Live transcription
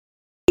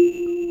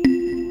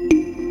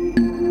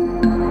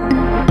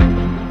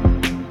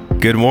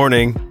Good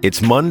morning.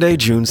 It's Monday,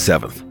 June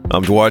 7th.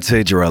 I'm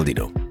Duarte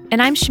Geraldino.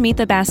 And I'm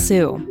Shmita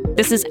Basu.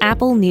 This is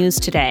Apple News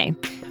Today.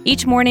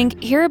 Each morning,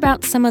 hear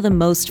about some of the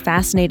most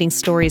fascinating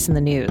stories in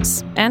the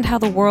news and how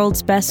the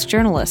world's best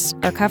journalists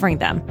are covering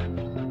them.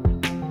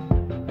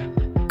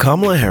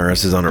 Kamala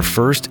Harris is on her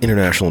first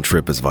international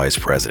trip as vice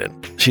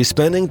president. She's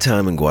spending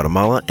time in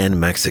Guatemala and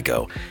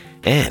Mexico,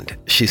 and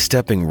she's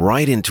stepping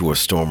right into a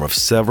storm of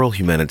several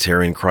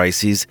humanitarian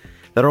crises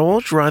that are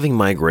all driving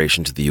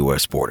migration to the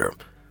U.S. border.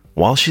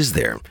 While she's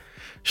there,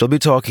 she'll be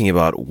talking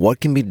about what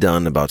can be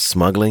done about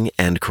smuggling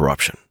and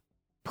corruption.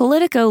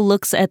 Politico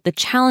looks at the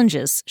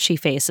challenges she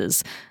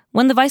faces.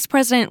 When the vice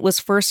president was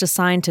first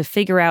assigned to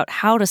figure out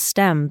how to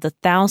stem the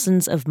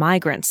thousands of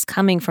migrants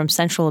coming from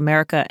Central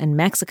America and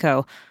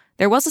Mexico,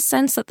 there was a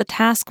sense that the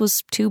task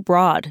was too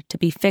broad to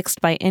be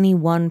fixed by any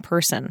one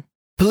person.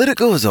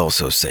 Politico is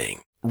also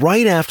saying,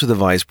 right after the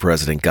vice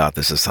president got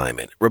this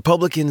assignment,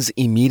 Republicans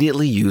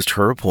immediately used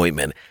her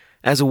appointment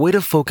as a way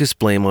to focus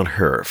blame on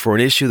her for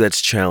an issue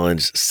that's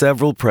challenged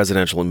several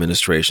presidential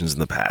administrations in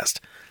the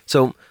past.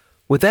 So,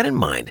 with that in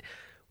mind,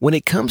 when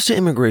it comes to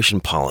immigration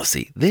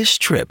policy, this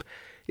trip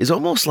is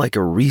almost like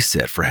a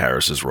reset for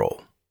Harris's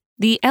role.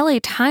 The LA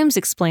Times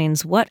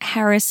explains what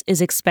Harris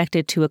is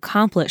expected to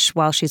accomplish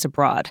while she's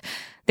abroad.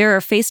 There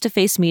are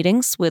face-to-face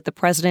meetings with the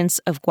presidents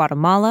of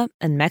Guatemala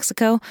and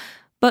Mexico,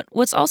 but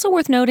what's also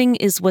worth noting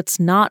is what's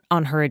not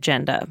on her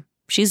agenda.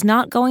 She's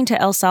not going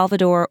to El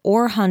Salvador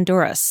or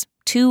Honduras,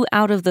 2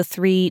 out of the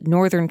 3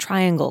 Northern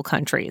Triangle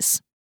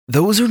countries.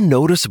 Those are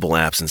noticeable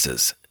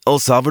absences. El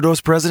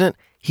Salvador's president,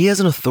 he has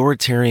an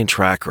authoritarian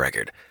track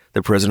record.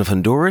 The president of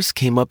Honduras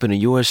came up in a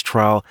U.S.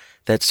 trial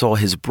that saw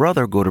his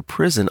brother go to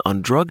prison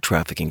on drug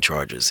trafficking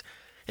charges.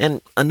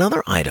 And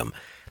another item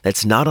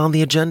that's not on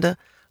the agenda,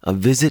 a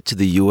visit to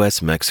the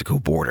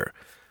U.S.-Mexico border.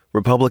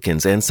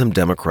 Republicans and some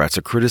Democrats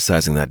are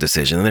criticizing that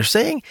decision, and they're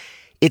saying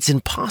it's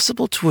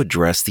impossible to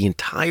address the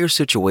entire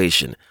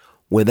situation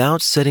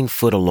without setting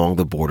foot along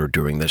the border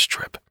during this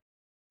trip.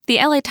 The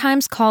LA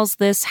Times calls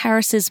this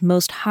Harris's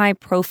most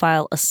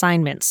high-profile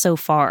assignment so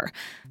far.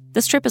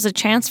 This trip is a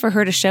chance for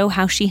her to show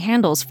how she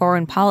handles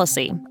foreign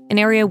policy, an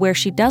area where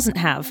she doesn't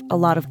have a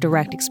lot of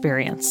direct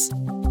experience.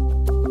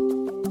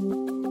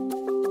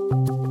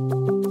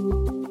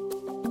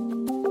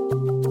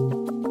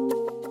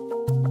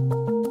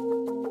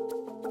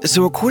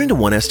 So according to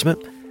one estimate,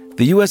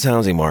 the U.S.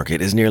 housing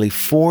market is nearly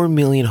 4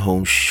 million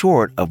homes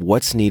short of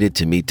what's needed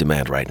to meet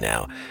demand right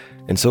now.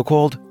 And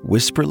so-called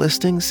whisper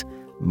listings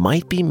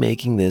might be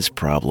making this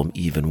problem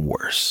even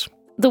worse.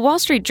 The Wall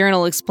Street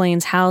Journal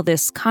explains how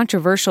this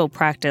controversial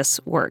practice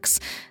works.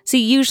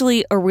 See,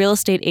 usually a real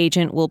estate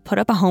agent will put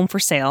up a home for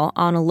sale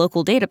on a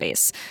local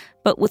database.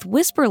 But with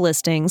whisper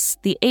listings,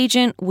 the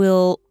agent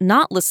will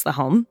not list the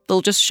home.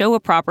 They'll just show a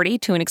property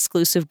to an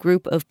exclusive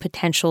group of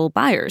potential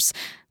buyers.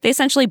 They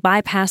essentially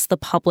bypass the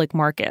public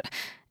market.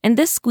 And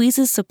this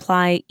squeezes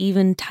supply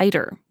even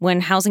tighter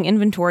when housing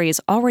inventory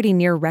is already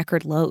near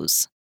record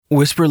lows.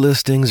 Whisper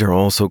listings are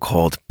also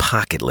called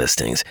pocket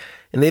listings,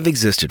 and they've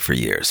existed for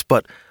years.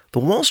 But the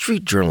Wall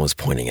Street Journal is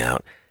pointing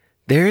out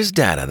there's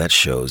data that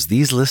shows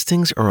these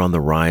listings are on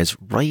the rise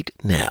right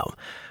now.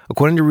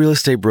 According to real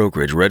estate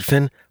brokerage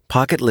Redfin,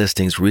 pocket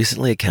listings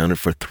recently accounted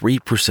for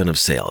 3% of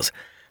sales.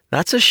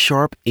 That's a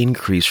sharp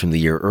increase from the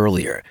year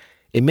earlier.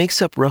 It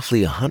makes up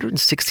roughly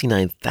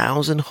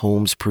 169,000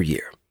 homes per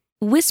year.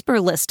 Whisper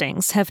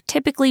listings have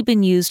typically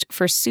been used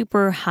for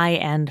super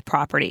high-end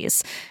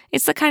properties.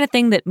 It's the kind of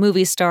thing that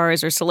movie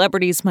stars or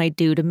celebrities might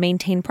do to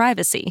maintain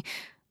privacy.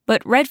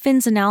 But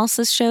Redfin's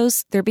analysis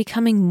shows they're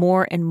becoming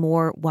more and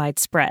more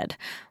widespread.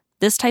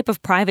 This type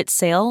of private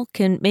sale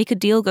can make a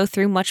deal go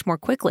through much more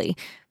quickly.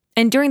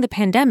 And during the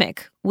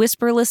pandemic,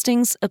 whisper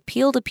listings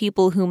appeal to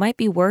people who might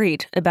be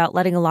worried about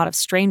letting a lot of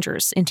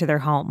strangers into their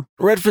home.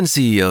 Redfin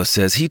CEO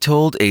says he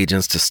told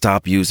agents to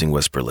stop using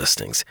whisper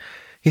listings.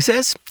 He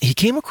says he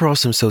came across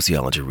some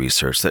sociology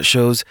research that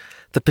shows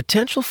the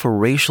potential for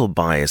racial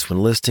bias when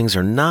listings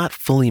are not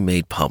fully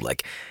made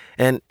public,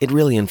 and it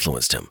really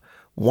influenced him.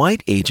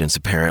 White agents,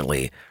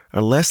 apparently,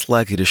 are less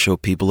likely to show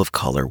people of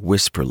color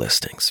whisper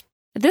listings.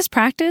 This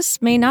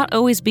practice may not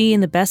always be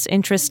in the best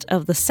interest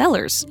of the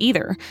sellers,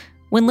 either.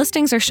 When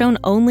listings are shown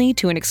only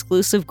to an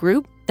exclusive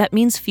group, that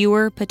means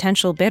fewer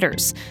potential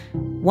bidders.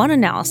 One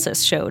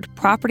analysis showed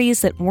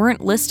properties that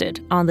weren't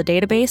listed on the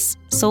database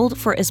sold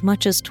for as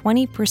much as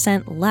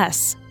 20%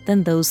 less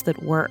than those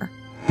that were.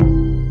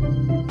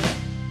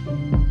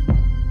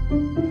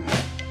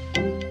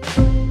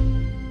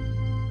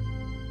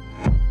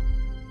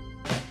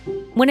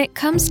 When it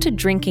comes to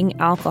drinking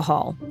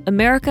alcohol,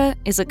 America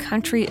is a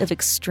country of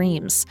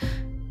extremes.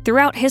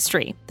 Throughout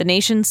history, the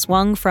nation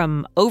swung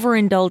from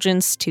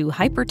overindulgence to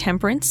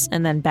hypertemperance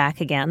and then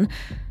back again.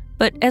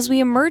 But as we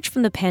emerge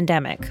from the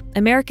pandemic,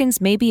 Americans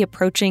may be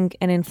approaching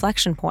an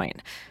inflection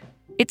point.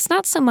 It's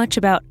not so much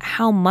about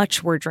how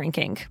much we're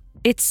drinking,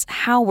 it's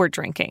how we're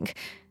drinking.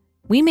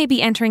 We may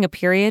be entering a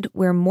period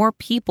where more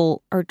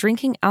people are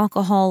drinking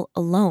alcohol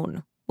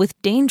alone, with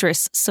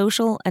dangerous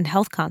social and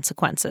health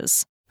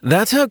consequences.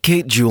 That's how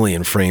Kate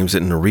Julian frames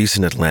it in a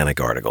recent Atlantic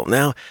article.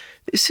 Now,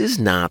 this is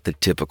not the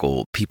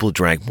typical people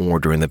drank more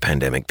during the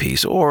pandemic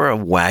piece or a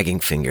wagging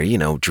finger,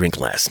 drink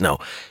less. No,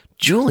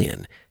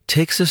 Julian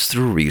takes us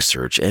through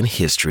research and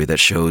history that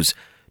shows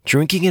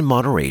drinking in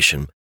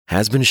moderation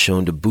has been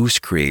shown to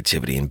boost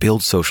creativity and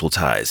build social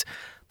ties.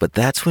 But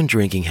that's when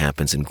drinking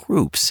happens in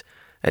groups.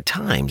 At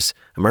times,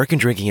 American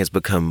drinking has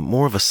become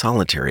more of a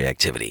solitary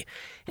activity,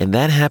 and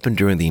that happened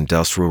during the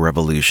Industrial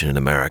Revolution in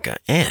America.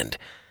 And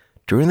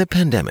during the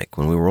pandemic,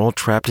 when we were all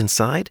trapped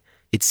inside,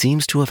 it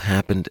seems to have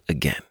happened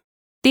again.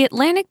 The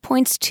Atlantic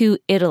points to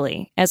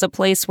Italy as a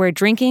place where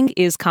drinking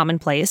is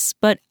commonplace,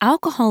 but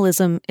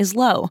alcoholism is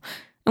low.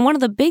 And one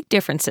of the big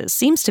differences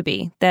seems to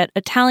be that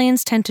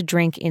Italians tend to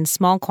drink in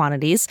small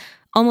quantities,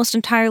 almost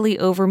entirely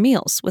over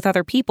meals with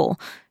other people.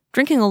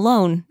 Drinking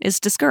alone is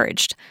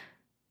discouraged.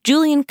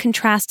 Julian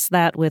contrasts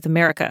that with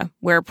America,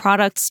 where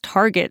products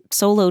target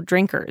solo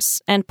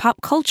drinkers, and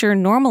pop culture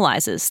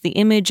normalizes the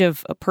image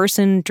of a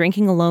person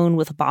drinking alone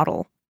with a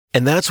bottle.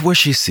 And that's where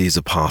she sees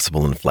a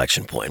possible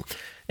inflection point.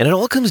 And it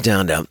all comes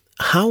down to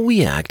how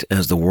we act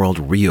as the world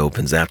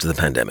reopens after the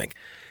pandemic.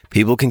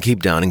 People can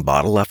keep downing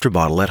bottle after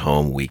bottle at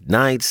home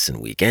weeknights and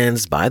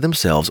weekends by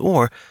themselves,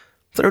 or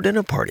throw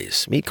dinner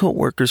parties, meet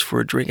coworkers for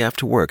a drink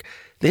after work.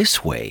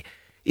 This way,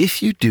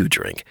 if you do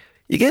drink,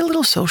 you get a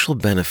little social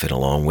benefit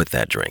along with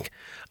that drink.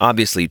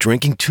 Obviously,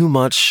 drinking too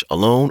much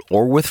alone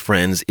or with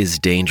friends is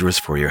dangerous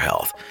for your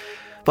health.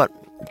 But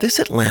this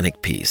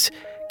Atlantic piece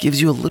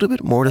gives you a little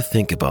bit more to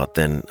think about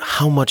than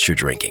how much you're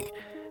drinking.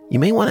 You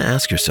may want to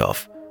ask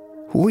yourself,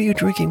 who are you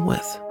drinking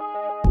with?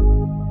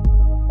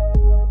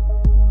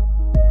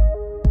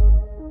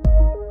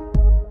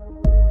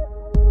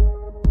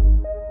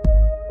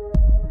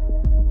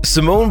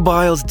 Simone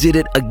Biles did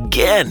it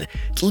again.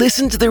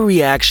 Listen to the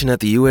reaction at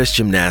the U.S.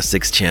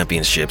 Gymnastics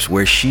Championships,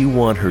 where she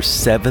won her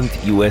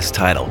 7th U.S.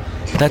 title.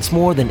 That's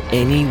more than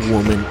any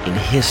woman in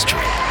history.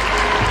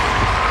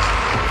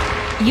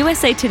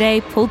 USA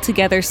Today pulled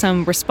together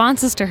some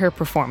responses to her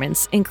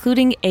performance,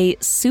 including a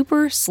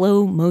super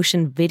slow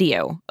motion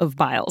video of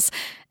Biles.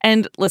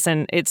 And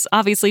listen, it's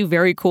obviously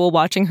very cool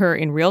watching her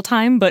in real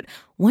time, but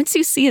once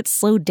you see it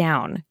slowed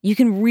down, you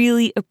can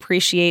really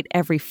appreciate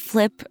every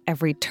flip,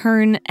 every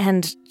turn,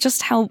 and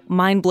just how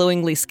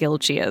mind-blowingly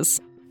skilled she is.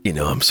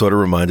 I'm sort of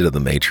reminded of The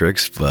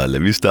Matrix, but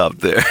let me stop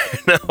there.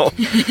 No,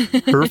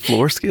 her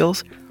floor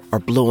skills are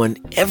blowing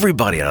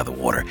everybody out of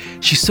the water.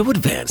 She's so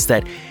advanced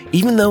that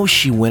even though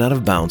she went out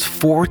of bounds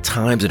 4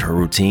 times in her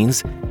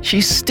routines,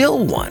 she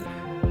still won.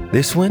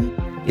 This win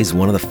is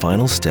one of the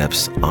final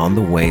steps on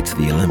the way to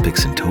the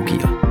Olympics in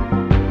Tokyo.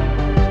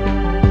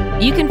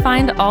 You can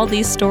find all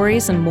these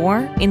stories and more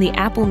in the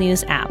Apple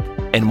News app.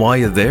 And while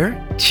you're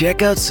there,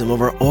 check out some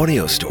of our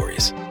audio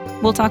stories.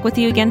 We'll talk with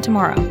you again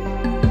tomorrow.